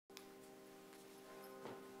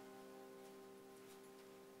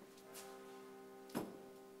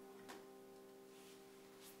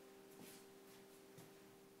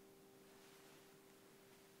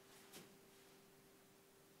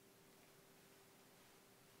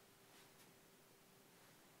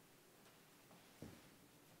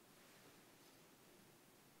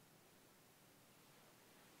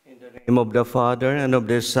name of the Father, and of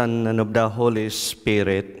the Son, and of the Holy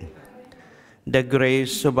Spirit. The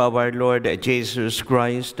grace of our Lord Jesus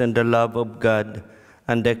Christ, and the love of God,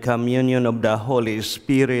 and the communion of the Holy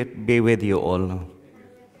Spirit be with you all.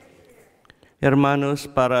 Hermanos,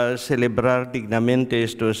 para celebrar dignamente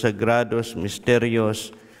estos sagrados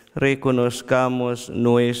misterios, reconozcamos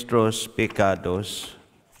nuestros pecados.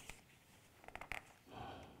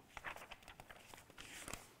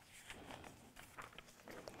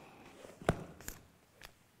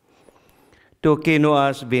 Tú que no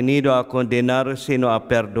has venido a condenar, sino a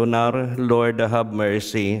perdonar, Lord, have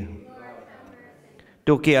mercy.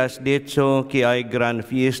 Tú que has dicho que hay gran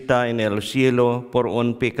fiesta en el cielo por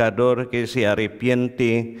un pecador que se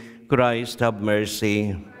arrepiente, Christ, have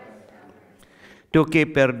mercy. Tú que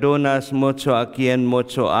perdonas mucho a quien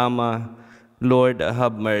mucho ama, Lord,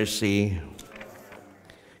 have mercy.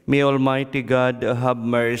 May Almighty God have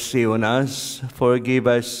mercy on us, forgive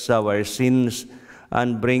us our sins,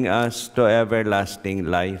 and bring us to everlasting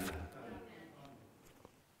life.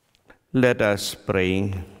 Let us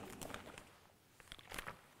pray.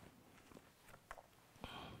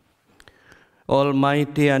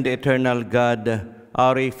 Almighty and eternal God,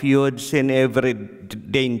 our refuge in every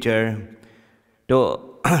danger,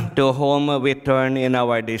 to whom we turn in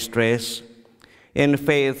our distress, in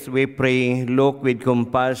faith we pray, look with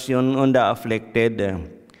compassion on the afflicted,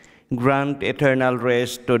 grant eternal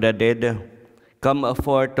rest to the dead,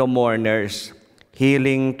 comfort to mourners,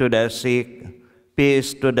 healing to the sick,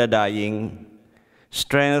 peace to the dying,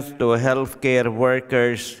 strength to healthcare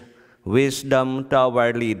workers, wisdom to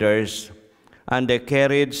our leaders, and the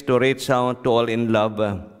courage to reach out to all in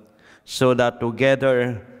love, so that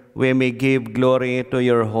together we may give glory to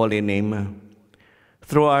your holy name.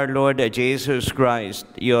 Through our Lord Jesus Christ,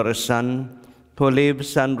 your Son, who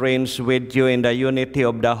lives and reigns with you in the unity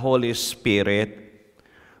of the Holy Spirit,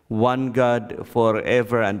 one God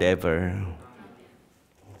forever and ever.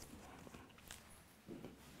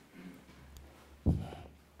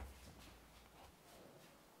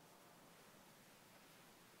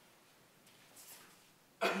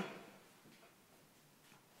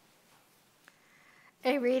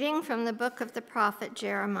 A reading from the book of the prophet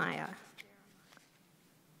Jeremiah.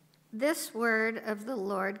 This word of the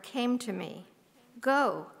Lord came to me.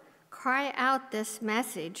 Go, cry out this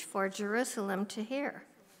message for Jerusalem to hear.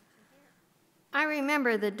 I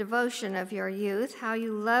remember the devotion of your youth, how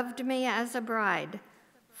you loved me as a bride,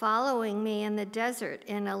 following me in the desert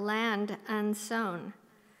in a land unsown.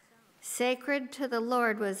 Sacred to the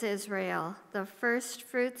Lord was Israel, the first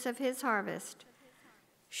fruits of his harvest.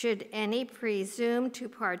 Should any presume to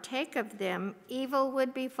partake of them, evil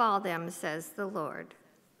would befall them, says the Lord.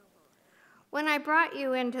 When I brought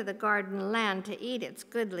you into the garden land to eat its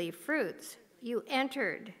goodly fruits, you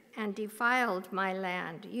entered and defiled my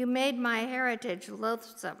land. You made my heritage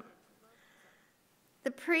loathsome.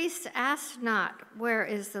 The priests asked not, where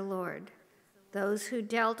is the Lord? Those who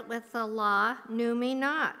dealt with the law knew me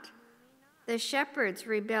not. The shepherds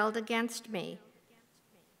rebelled against me.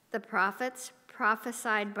 The prophets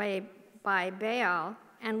prophesied by Baal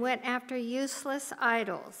and went after useless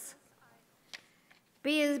idols.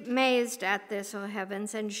 Be amazed at this, O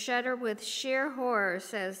heavens, and shudder with sheer horror,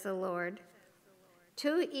 says the Lord.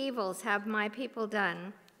 2 evils have my people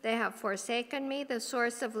done. They have forsaken me, the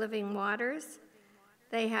source of living waters.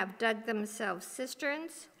 They have dug themselves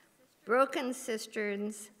cisterns, broken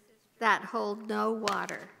cisterns that hold no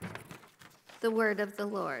water. The word of the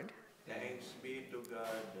Lord. Thanks be to God.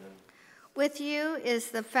 With you is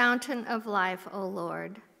the fountain of life, O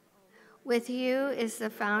Lord. With you is the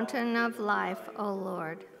fountain of life, O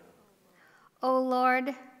Lord. O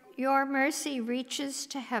Lord, your mercy reaches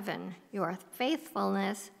to heaven, your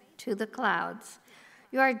faithfulness to the clouds.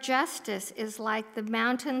 Your justice is like the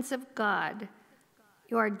mountains of God,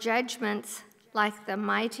 your judgments like the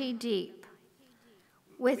mighty deep.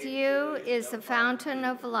 With you is the fountain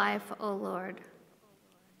of life, O Lord.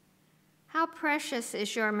 How precious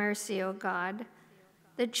is your mercy, O God.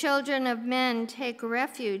 The children of men take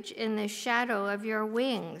refuge in the shadow of your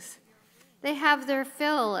wings. They have their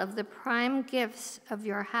fill of the prime gifts of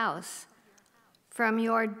your house. From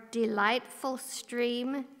your delightful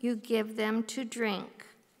stream, you give them to drink.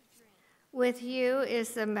 With you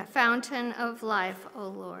is the fountain of life, O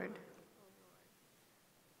Lord.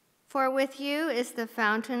 For with you is the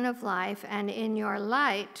fountain of life, and in your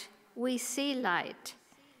light we see light.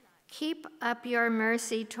 Keep up your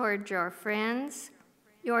mercy toward your friends,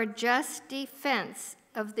 your just defense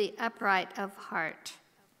of the upright of heart.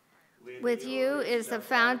 With you is the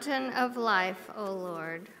fountain of life, O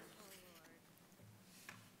Lord.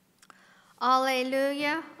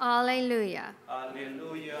 Alleluia, alleluia.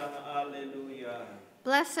 Alleluia, alleluia.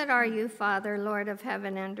 Blessed are you, Father, Lord of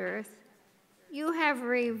heaven and earth. You have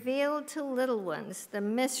revealed to little ones the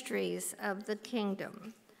mysteries of the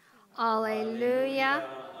kingdom. Alleluia,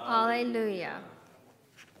 alleluia.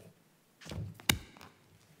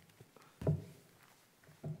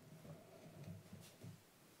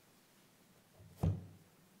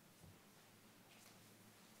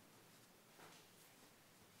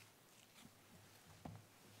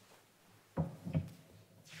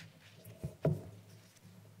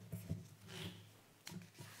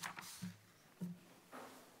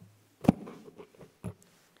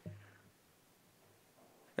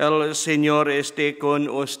 El Señor esté con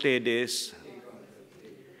ustedes.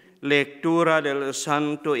 Lectura del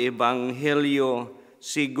Santo Evangelio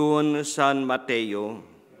según San Mateo.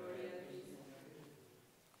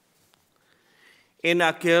 En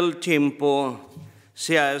aquel tiempo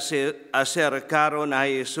se acercaron a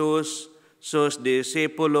Jesús sus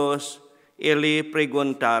discípulos y le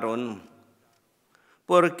preguntaron,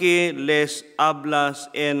 ¿por qué les hablas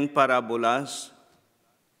en parábolas?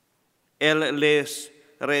 Él les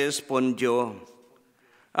respondió,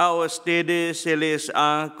 a ustedes se les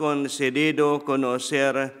ha concedido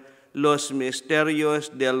conocer los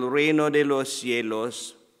misterios del reino de los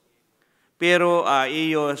cielos, pero a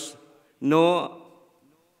ellos no.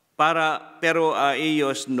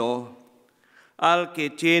 Al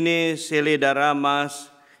que tiene se le dará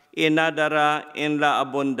más y nadará en la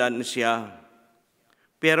abundancia.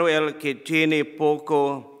 Pero el que tiene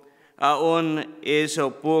poco, aún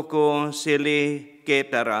eso poco se le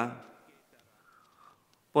quitará.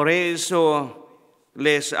 Por eso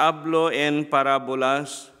les hablo en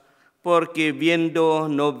parábolas, porque viendo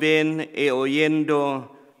no ven y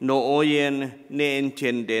oyendo no oyen ni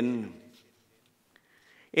entienden.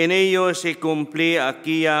 En ello se cumple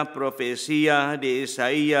aquella profecía de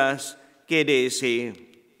Isaías que dice,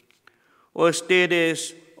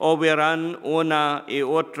 ustedes oirán una y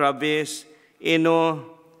otra vez y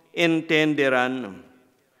no entenderán,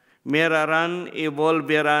 mirarán y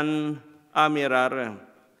volverán a mirar,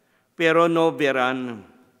 pero no verán,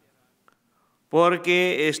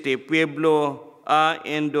 porque este pueblo ha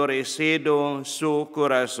endurecido su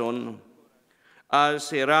corazón, ha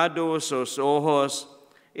cerrado sus ojos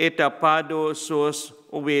y tapado sus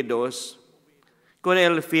oídos, con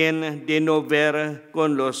el fin de no ver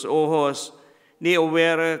con los ojos, ni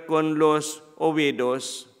oír con los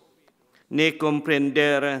oídos, ni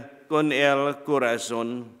comprender con el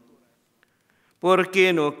corazón,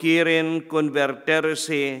 porque no quieren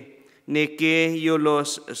convertirse ni que yo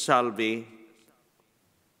los salve.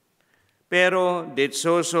 Pero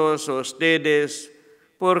dichosos ustedes,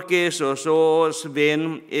 porque sus ojos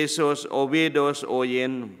ven y sus oídos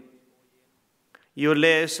oyen. Yo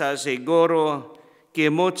les aseguro que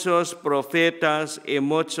muchos profetas y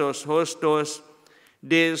muchos justos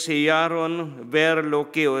desearon ver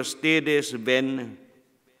lo que ustedes ven,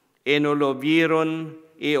 y no lo vieron,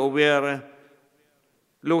 y oír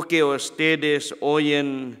lo que ustedes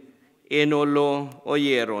oyen, y no lo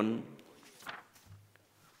oyeron.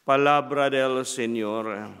 Palabra del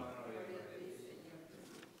Señor.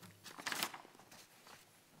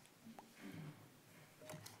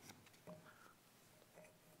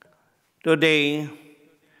 Today,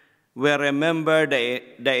 we remember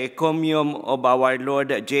the encomium of our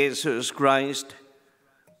Lord Jesus Christ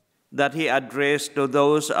that he addressed to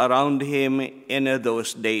those around him in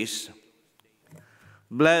those days.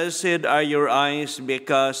 Blessed are your eyes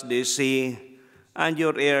because they see, and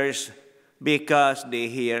your ears because they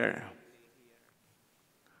hear.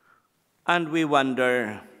 And we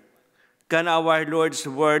wonder, can our Lord's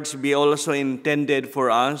words be also intended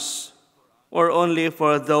for us, or only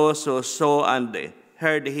for those who saw and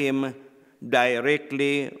heard him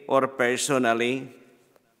directly or personally?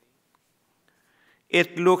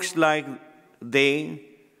 It looks like they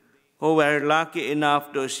who were lucky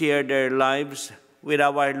enough to share their lives with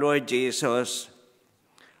our Lord Jesus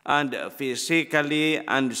and physically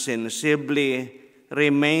and sensibly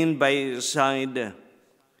remain by his side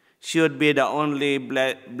should be the only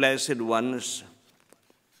blessed ones,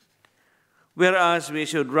 whereas we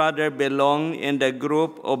should rather belong in the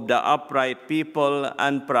group of the upright people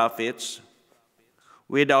and prophets,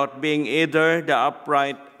 without being either the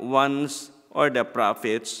upright ones or the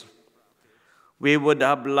prophets. We would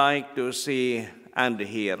have liked to see and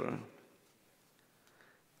hear.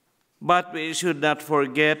 But we should not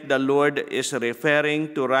forget the Lord is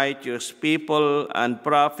referring to righteous people and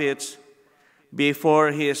prophets before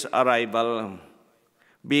his arrival,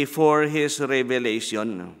 before his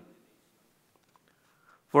revelation.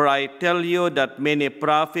 For I tell you that many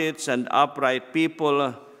prophets and upright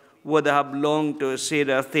people would have longed to see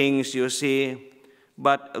the things you see,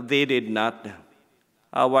 but they did not.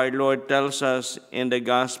 Our Lord tells us in the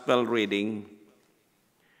Gospel reading.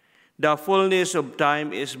 The fullness of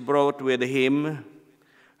time is brought with him,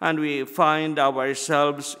 and we find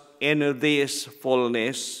ourselves in this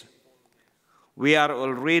fullness. We are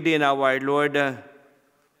already in our Lord,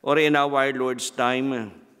 or in our Lord's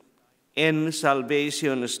time, in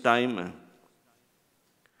salvation's time.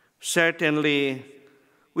 Certainly,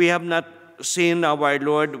 we have not seen our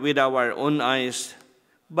Lord with our own eyes,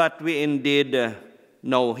 but we indeed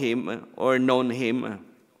know him or known him.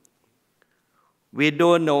 We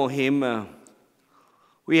do know him.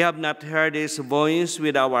 We have not heard his voice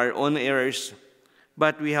with our own ears,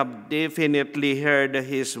 but we have definitely heard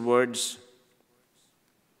his words.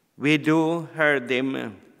 We do hear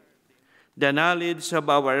them. The knowledge of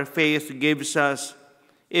our faith gives us,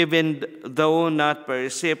 even though not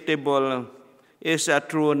perceptible, is a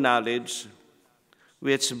true knowledge,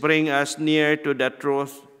 which brings us near to the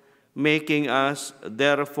truth, making us,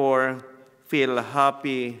 therefore, feel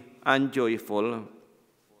happy and joyful.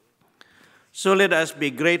 So let us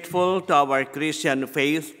be grateful to our Christian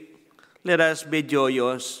faith. Let us be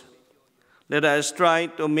joyous. Let us try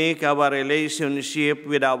to make our relationship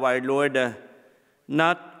with our Lord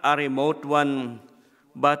not a remote one,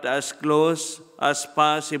 but as close as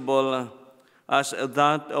possible as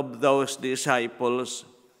that of those disciples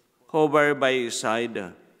who were by his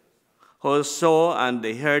side, who saw and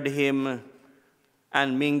heard him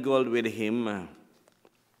and mingled with him.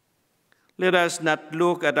 Let us not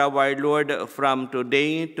look at our Lord from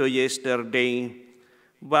today to yesterday,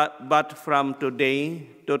 but from today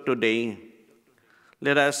to today.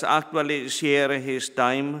 Let us actually share his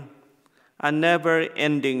time, a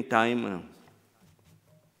never-ending time.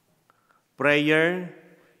 Prayer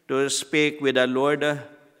to speak with the Lord,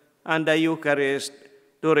 and the Eucharist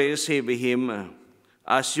to receive him,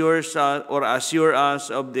 assure us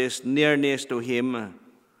of this nearness to him,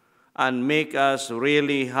 and make us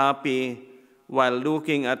really happy while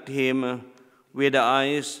looking at him with the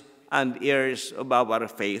eyes and ears of our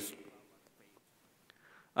faith.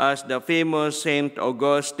 As the famous Saint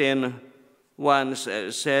Augustine once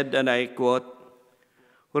said, and I quote,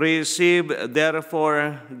 "Receive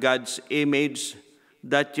therefore God's image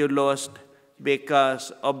that you lost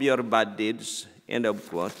because of your bad deeds." End of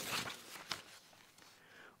quote.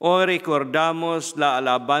 Hoy recordamos la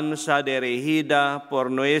alabanza dirigida por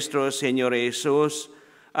nuestro Señor Jesús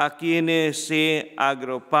a quienes se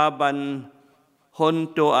agrupaban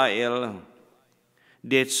junto a Él.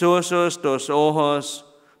 Dichosos tus ojos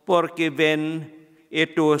porque ven y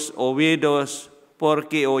tus oídos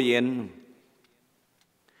porque oyen.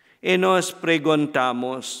 Y nos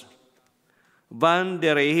preguntamos, ¿van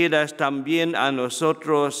dirigidas también a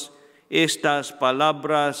nosotros estas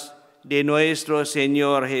palabras de nuestro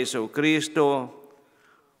Señor Jesucristo,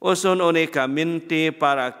 o son únicamente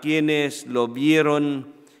para quienes lo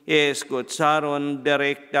vieron y escucharon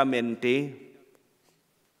directamente?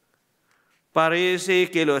 Parece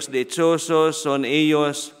que los dichosos son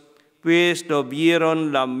ellos, pues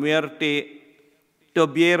tuvieron la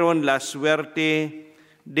suerte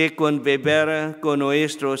de convivir con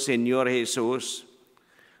nuestro Señor Jesús,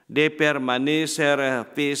 de permanecer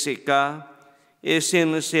física y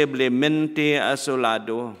sensiblemente a su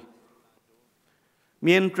lado,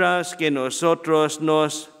 mientras que nosotros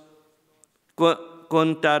nos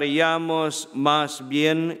contaríamos más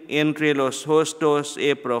bien entre los justos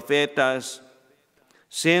y profetas,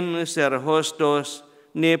 sin ser justos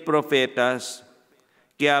ni profetas,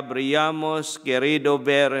 que habríamos querido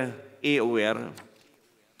ver y oír.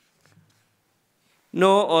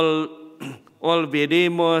 No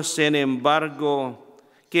olvidemos, sin embargo,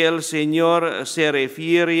 que el Señor se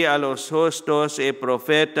refiere a los justos y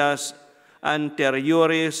profetas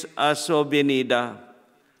anteriores a su venida,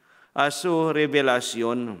 a su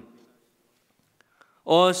revelación.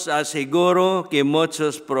 Os aseguro que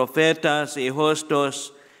muchos profetas y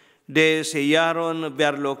justos desearon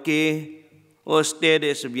ver lo que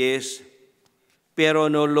ustedes ven, pero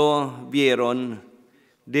no lo vieron,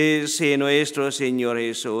 dice nuestro Señor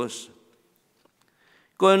Jesús.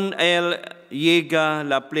 Con Él llega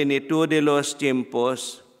la plenitud de los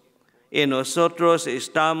tiempos, y nosotros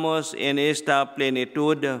estamos en esta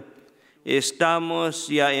plenitud. Estamos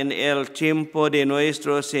ya en el tiempo de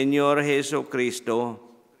nuestro Señor Jesucristo,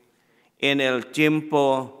 en el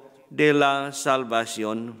tiempo de la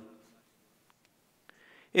salvación.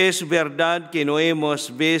 Es verdad que no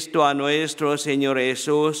hemos visto a nuestro Señor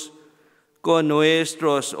Jesús con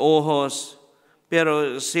nuestros ojos,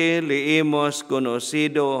 pero si le hemos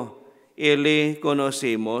conocido y le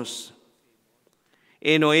conocimos.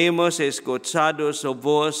 Y no hemos escuchado su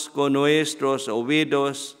voz con nuestros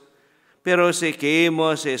oídos, pero sí que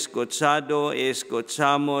hemos escuchado y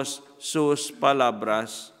escuchamos sus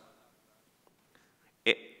palabras.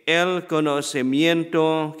 El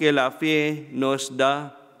conocimiento que la fe nos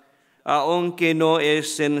da, aunque no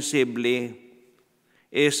es sensible,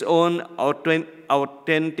 es un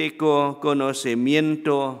auténtico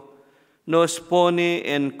conocimiento, nos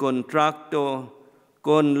pone en contacto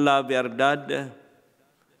con la verdad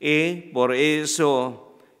y por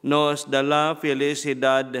eso nos da la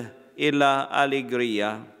felicidad y la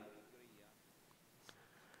alegría.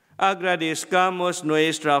 Agradezcamos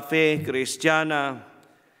nuestra fe cristiana,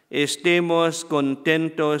 estemos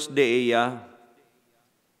contentos de ella.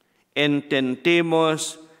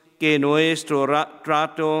 Entendemos que nuestro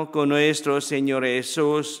trato con nuestro Señor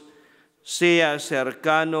Jesús sea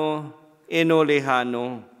cercano y no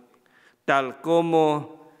lejano, tal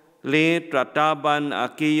como le trataban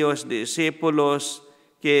aquellos discípulos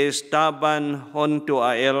que estaban junto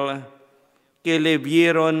a él, que le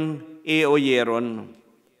vieron y oyeron.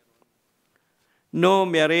 No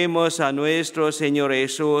miremos a nuestro Señor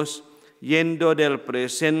Jesús yendo del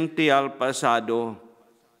presente al pasado,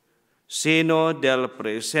 sino del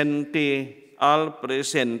presente al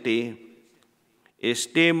presente.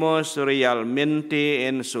 Estemos realmente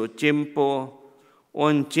en su tiempo,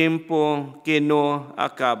 un tiempo que no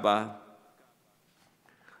acaba.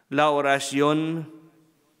 La oración,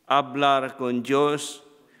 hablar con Dios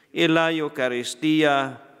y la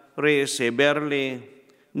Eucaristía, recibirle,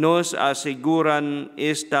 nos aseguran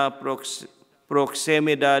esta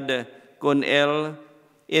proximidad con Él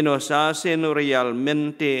y nos hacen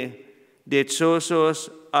realmente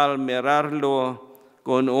dichosos al mirarlo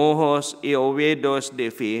con ojos y oídos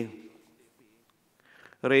de fe.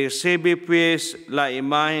 Recibe pues la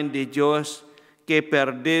imagen de Dios que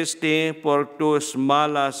perdiste por tus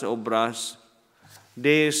malas obras,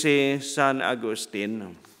 dice San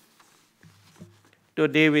Agustín.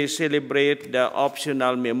 Today we celebrate the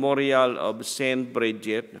optional memorial of Saint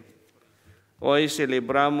Bridget. Hoy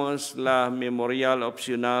celebramos la memorial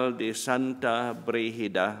opcional de Santa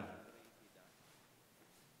Brígida.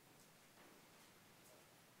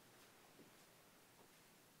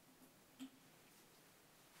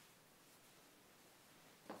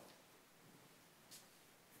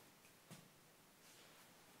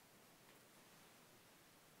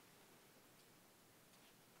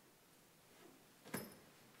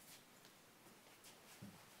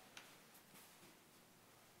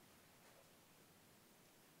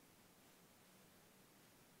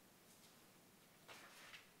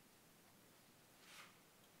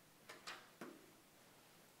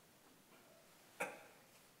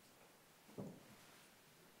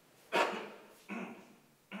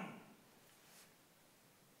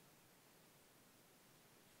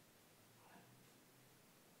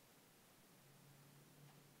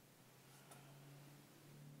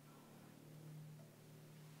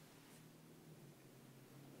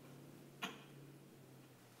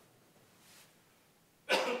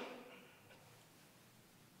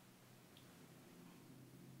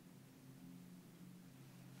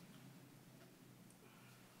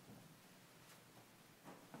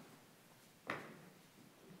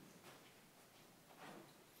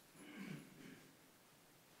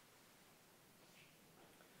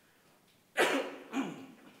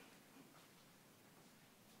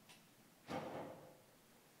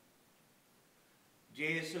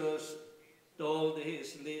 Jesus told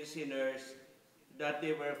his listeners that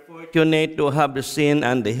they were fortunate to have seen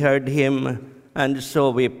and heard him, and so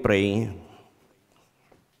we pray.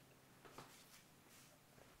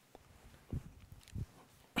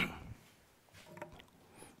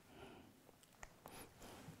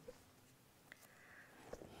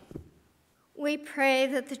 We pray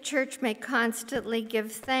that the Church may constantly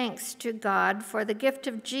give thanks to God for the gift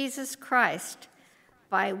of Jesus Christ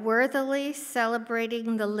by worthily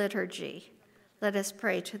celebrating the liturgy. Let us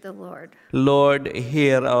pray to the Lord. Lord,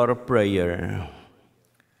 hear our prayer.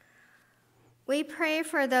 We pray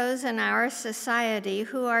for those in our society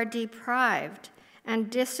who are deprived and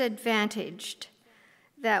disadvantaged,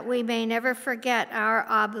 that we may never forget our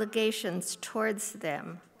obligations towards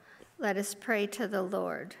them. Let us pray to the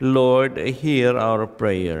Lord. Lord, hear our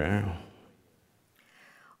prayer.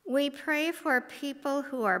 We pray for people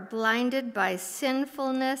who are blinded by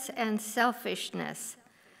sinfulness and selfishness,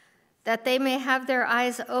 that they may have their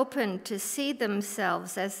eyes opened to see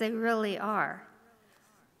themselves as they really are.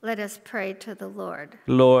 Let us pray to the Lord.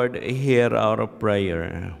 Lord, hear our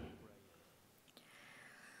prayer.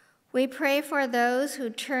 We pray for those who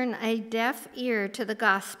turn a deaf ear to the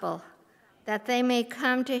gospel, that they may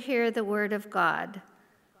come to hear the word of God.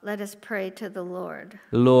 Let us pray to the Lord.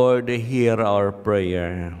 Lord, hear our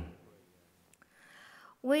prayer.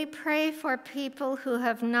 We pray for people who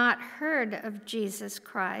have not heard of Jesus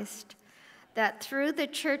Christ, that through the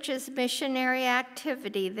church's missionary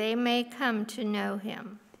activity they may come to know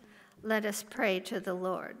him. Let us pray to the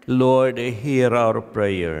Lord. Lord, hear our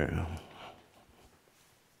prayer.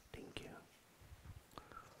 Thank you.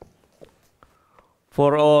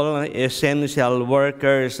 For all essential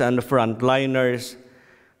workers and frontliners,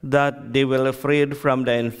 that they will be freed from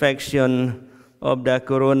the infection of the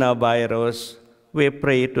coronavirus, we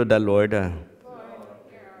pray to the Lord.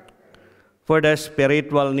 For the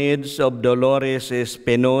spiritual needs of Dolores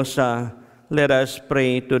Espinosa, let us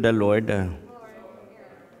pray to the Lord.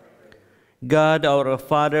 God, our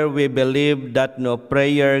Father, we believe that no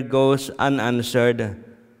prayer goes unanswered,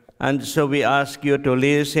 and so we ask you to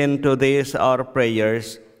listen to these our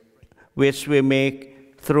prayers, which we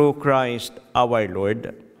make through Christ our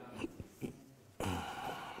Lord.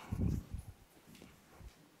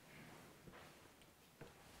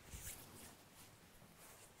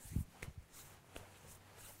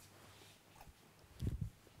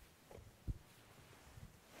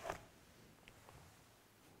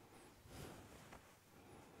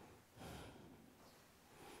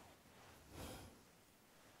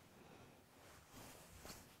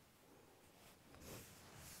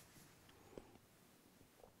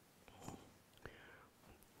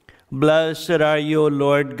 Blessed are you,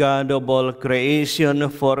 Lord God of all creation,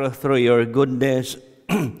 for through your goodness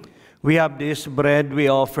we have this bread we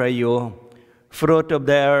offer you, fruit of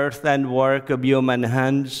the earth and work of human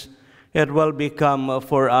hands. It will become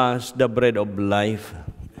for us the bread of life.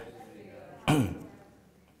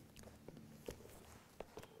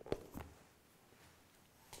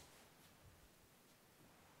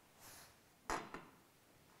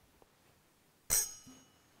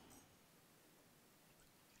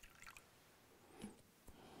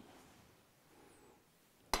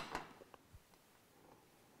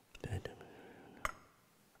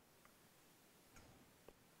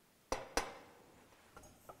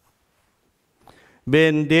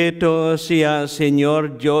 Bendito sea,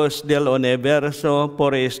 Señor Dios del universo,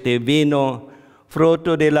 por este vino,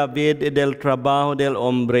 fruto de la vid y del trabajo del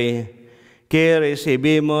hombre, que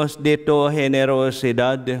recibimos de tu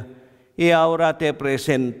generosidad, y ahora te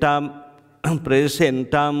presentamos,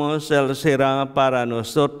 él será para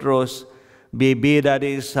nosotros bebida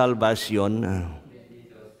de salvación.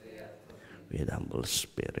 With humble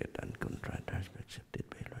spirit and contrite hearts, accepted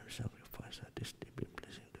by Lord, sacrifice at this day, be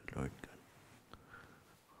pleasing to the Lord God.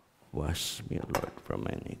 Wash me, Lord, from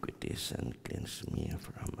my iniquities and cleanse me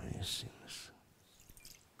from my sins.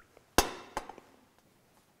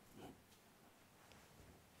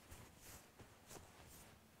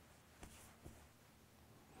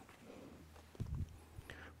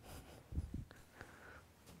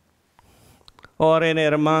 Oren,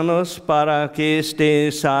 hermanos, para que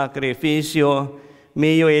este sacrificio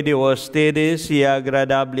mío y de ustedes sea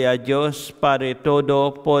agradable a Dios Padre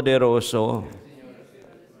Todopoderoso.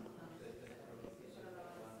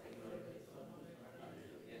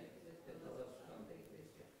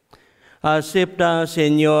 Acepta,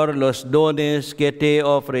 Señor, los dones que te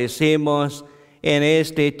ofrecemos en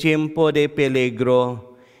este tiempo de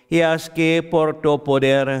peligro, y haz que por tu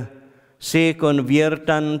poder se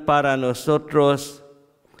conviertan para nosotros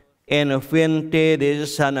en fuente de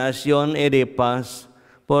sanación y de paz.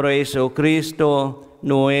 Por Jesucristo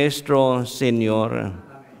nuestro Señor.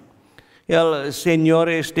 El Señor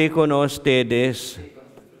esté con ustedes.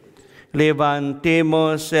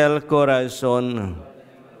 Levantemos el corazón.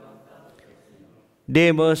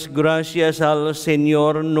 Demos gracias al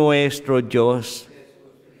Señor nuestro Dios.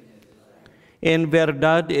 En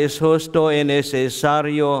verdad es justo y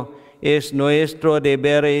necesario, es nuestro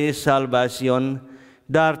deber y salvación,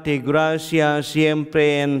 darte gracias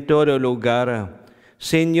siempre en todo lugar.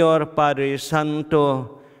 Señor Padre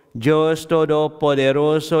Santo, Dios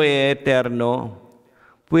Todopoderoso y Eterno,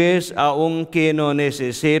 pues aunque no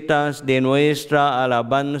necesitas de nuestra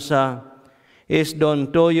alabanza, es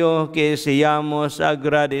don tuyo que seamos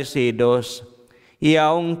agradecidos, y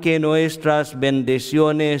aunque nuestras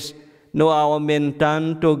bendiciones no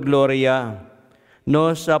aumentan tu gloria,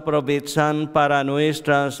 nos aprovechan para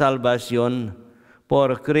nuestra salvación,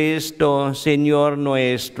 por Cristo Señor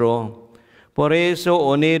nuestro. Por eso,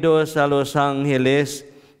 unidos a los ángeles,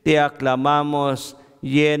 te aclamamos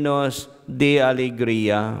llenos de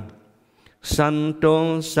alegría.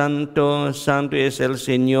 Santo, santo, santo es el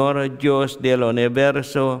Señor, Dios del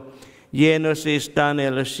universo. llenos están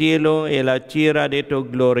el cielo y la tierra de tu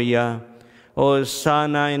gloria.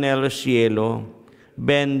 Hosana en el cielo.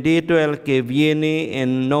 Bendito el que viene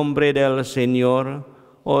en nombre del Señor.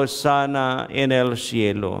 Hosana en el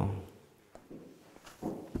cielo.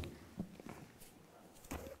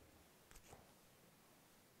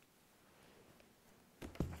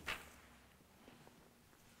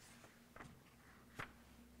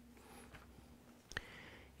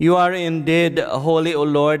 You are indeed holy, O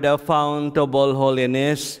Lord, the fount of all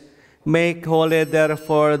holiness. Make holy,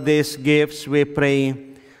 therefore, these gifts, we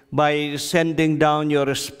pray, by sending down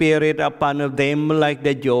your Spirit upon them like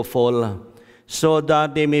the dewfall, so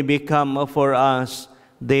that they may become for us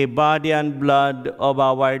the body and blood of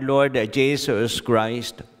our Lord Jesus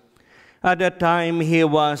Christ. At the time he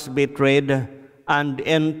was betrayed and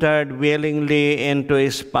entered willingly into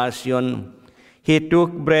his passion, he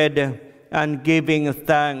took bread and giving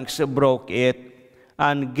thanks broke it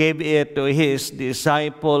and gave it to his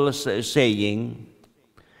disciples, saying,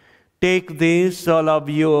 Take this, all of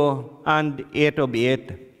you, and eat of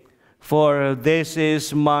it, for this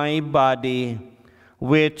is my body,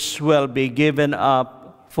 which will be given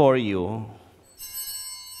up for you.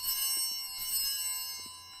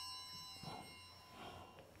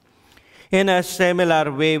 In a similar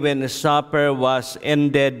way, when supper was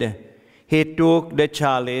ended, he took the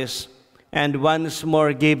chalice, and once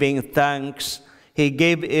more giving thanks, he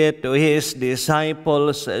gave it to his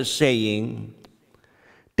disciples, saying,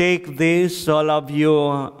 Take this, all of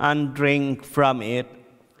you, and drink from it,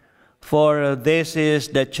 for this is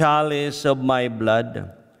the chalice of my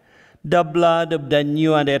blood, the blood of the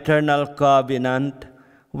new and eternal covenant,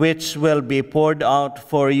 which will be poured out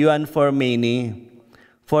for you and for many,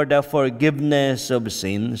 for the forgiveness of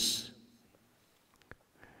sins.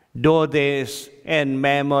 Do this in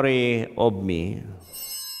memory of me.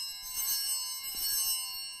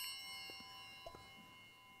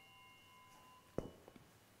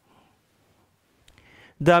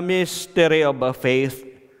 The mystery of faith.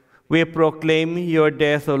 We proclaim your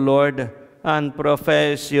death, O Lord, and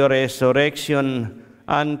profess your resurrection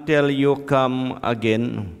until you come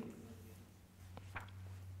again.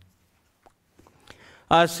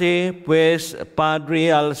 Así pues,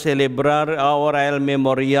 Padre, al celebrar ahora el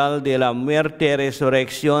memorial de la muerte y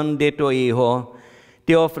resurrección de tu Hijo,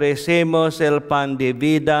 te ofrecemos el pan de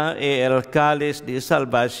vida y el cáliz de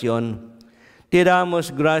salvación. Te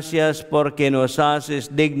damos gracias porque nos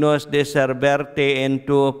haces dignos de servirte en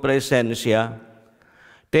tu presencia.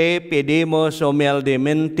 Te pedimos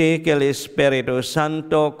humildemente que el Espíritu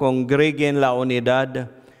Santo congregue en la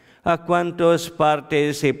unidad a cuantos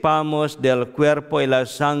participamos del cuerpo y la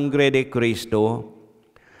sangre de Cristo.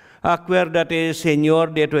 Acuérdate,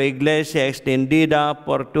 Señor, de tu iglesia extendida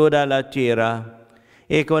por toda la tierra,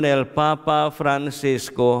 y con el Papa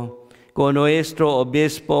Francisco, con nuestro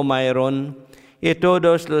obispo Mayrón, y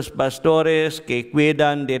todos los pastores que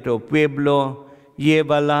cuidan de tu pueblo,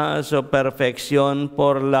 llévala a su perfección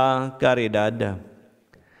por la caridad.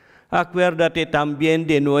 Acuérdate también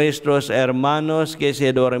de nuestros hermanos que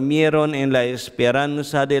se durmieron en la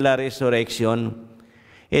esperanza de la resurrección,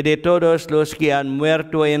 y de todos los que han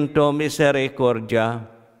muerto en tu misericordia.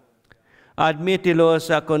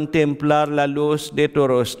 Admítelos a contemplar la luz de tu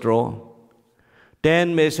rostro.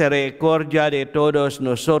 Ten misericordia de todos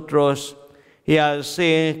nosotros, y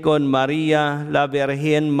así con María, la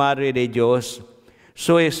Virgen Madre de Dios,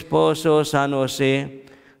 su esposo San José,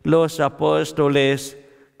 los apóstoles,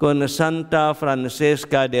 con Santa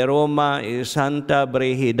Francesca de Roma y Santa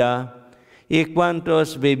Brígida, y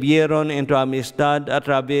cuantos vivieron en tu amistad a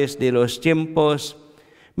través de los tiempos,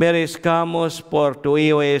 merezcamos por tu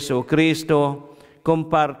Hijo Jesucristo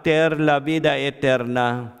compartir la vida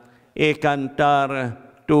eterna y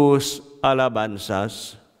cantar tus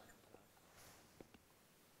alabanzas.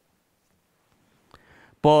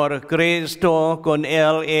 Por Cristo, con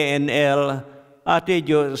Él y en Él, a ti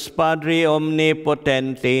Dios Padre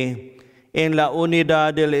omnipotente, en la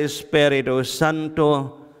unidad del Espíritu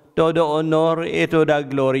Santo, todo honor y toda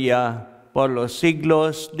gloria por los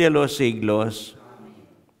siglos de los siglos.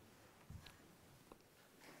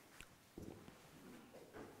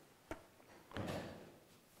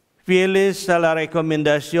 Fieles a la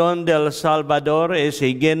recomendación del Salvador y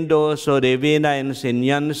siguiendo su divina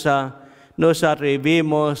enseñanza, nos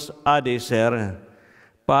atrevimos a decir: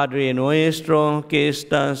 Padre nuestro que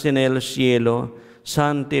estás en el cielo,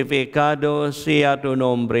 santificado sea tu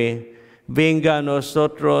nombre. Venga a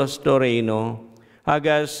nosotros tu reino.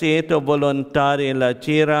 Hágase tu voluntad en la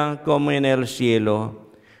tierra como en el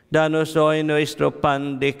cielo. Danos hoy nuestro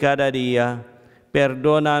pan de cada día.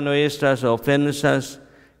 Perdona nuestras ofensas,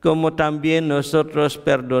 como también nosotros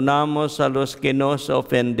perdonamos a los que nos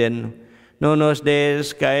ofenden. No nos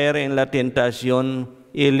dejes caer en la tentación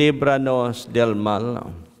y líbranos del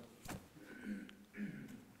mal.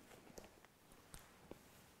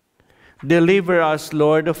 Deliver us,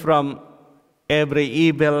 Lord, from every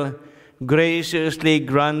evil. Graciously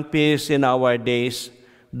grant peace in our days,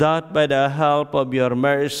 that by the help of your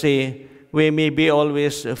mercy we may be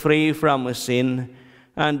always free from sin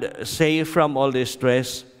and safe from all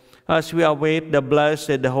distress, as we await the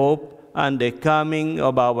blessed hope and the coming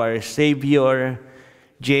of our Savior,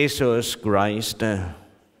 Jesus Christ.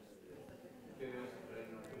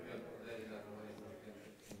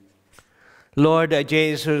 Lord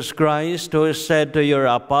Jesus Christ, who said to your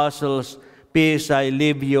apostles, "Peace I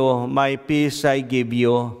leave you, my peace I give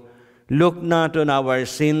you," look not on our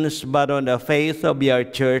sins, but on the faith of your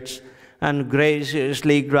church, and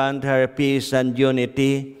graciously grant her peace and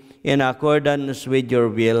unity in accordance with your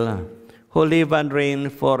will, who live and reign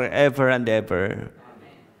forever and ever. Amen.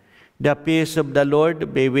 The peace of the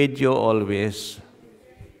Lord be with you always.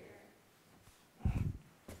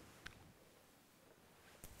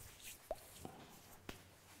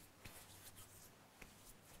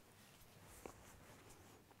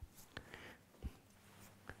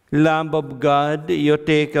 Lamb of God, you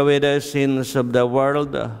take away the sins of the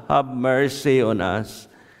world, have mercy on us.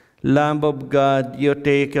 Lamb of God, you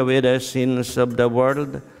take away the sins of the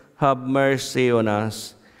world, have mercy on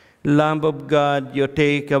us. Lamb of God, you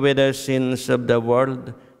take away the sins of the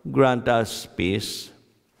world, grant us peace.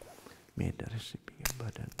 May the recipient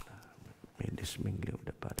of may this mingle of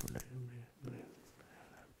the body.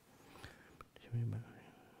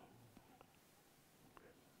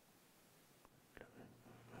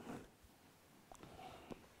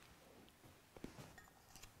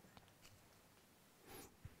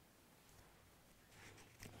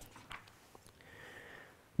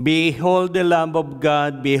 Behold the Lamb of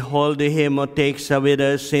God, behold him who takes away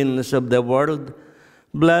the sins of the world.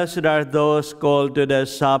 Blessed are those called to the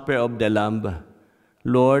supper of the Lamb.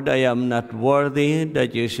 Lord, I am not worthy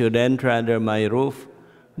that you should enter under my roof,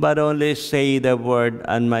 but only say the word,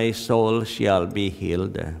 and my soul shall be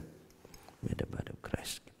healed. May the